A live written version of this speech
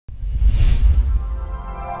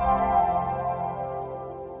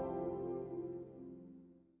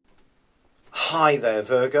Hi there,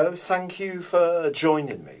 Virgo. Thank you for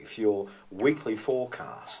joining me for your weekly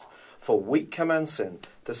forecast for week commencing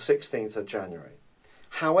the 16th of January.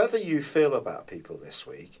 However you feel about people this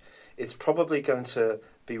week, it's probably going to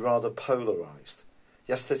be rather polarised.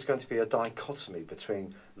 Yes, there's going to be a dichotomy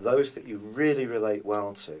between those that you really relate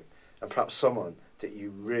well to and perhaps someone that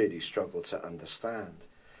you really struggle to understand.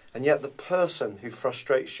 And yet the person who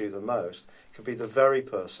frustrates you the most could be the very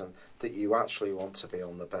person that you actually want to be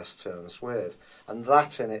on the best terms with. And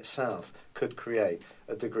that in itself could create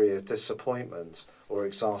a degree of disappointment or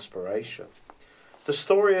exasperation. The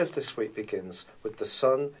story of this week begins with the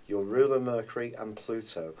Sun, your ruler Mercury and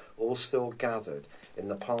Pluto all still gathered in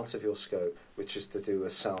the part of your scope which is to do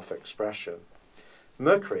with self-expression.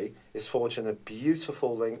 Mercury is forging a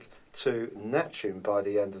beautiful link to Neptune by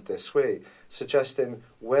the end of this week, suggesting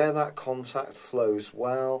where that contact flows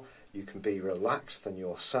well, you can be relaxed and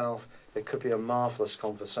yourself. There could be a marvellous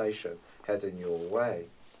conversation heading your way.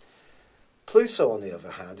 Pluto, on the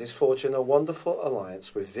other hand, is forging a wonderful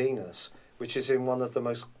alliance with Venus, which is in one of the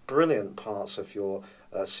most brilliant parts of your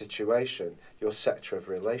situation, your sector of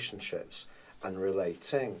relationships and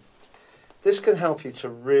relating. This can help you to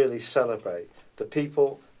really celebrate the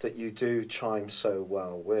people that you do chime so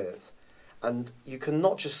well with. And you can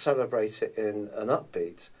not just celebrate it in an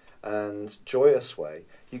upbeat and joyous way,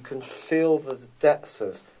 you can feel the depth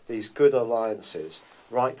of these good alliances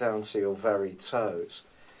right down to your very toes.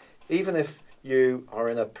 Even if you are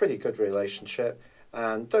in a pretty good relationship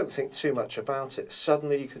and don't think too much about it,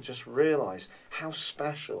 suddenly you can just realise how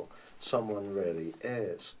special someone really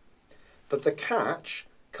is. But the catch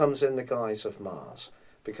comes in the guise of Mars,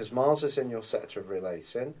 because Mars is in your sector of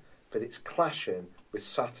relating, but it's clashing with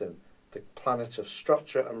Saturn, the planet of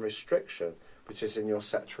structure and restriction, which is in your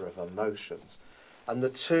sector of emotions. And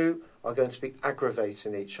the two are going to be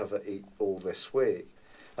aggravating each other all this week.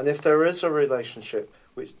 And if there is a relationship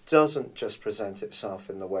which doesn't just present itself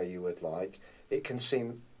in the way you would like, it can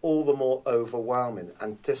seem all the more overwhelming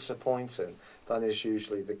and disappointing than is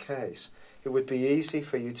usually the case. It would be easy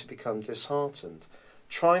for you to become disheartened.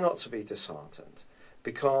 Try not to be disheartened,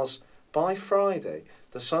 because by Friday,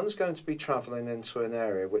 the Sun's going to be travelling into an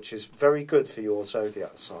area which is very good for your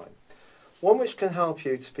zodiac sign. One which can help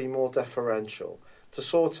you to be more deferential, to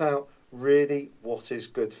sort out really what is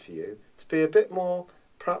good for you, to be a bit more,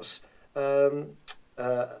 perhaps,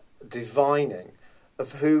 divining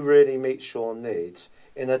of who really meets your needs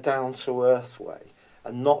in a down-to-earth way,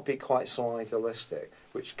 and not be quite so idealistic,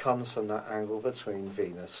 which comes from that angle between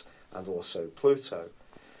Venus and also Pluto.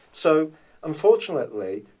 So,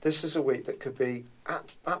 unfortunately, this is a week that could be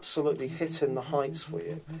absolutely hitting the heights for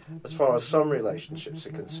you as far as some relationships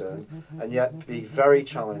are concerned, and yet be very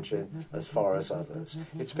challenging as far as others.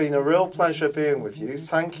 It's been a real pleasure being with you.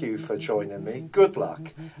 Thank you for joining me. Good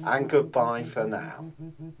luck and goodbye for now.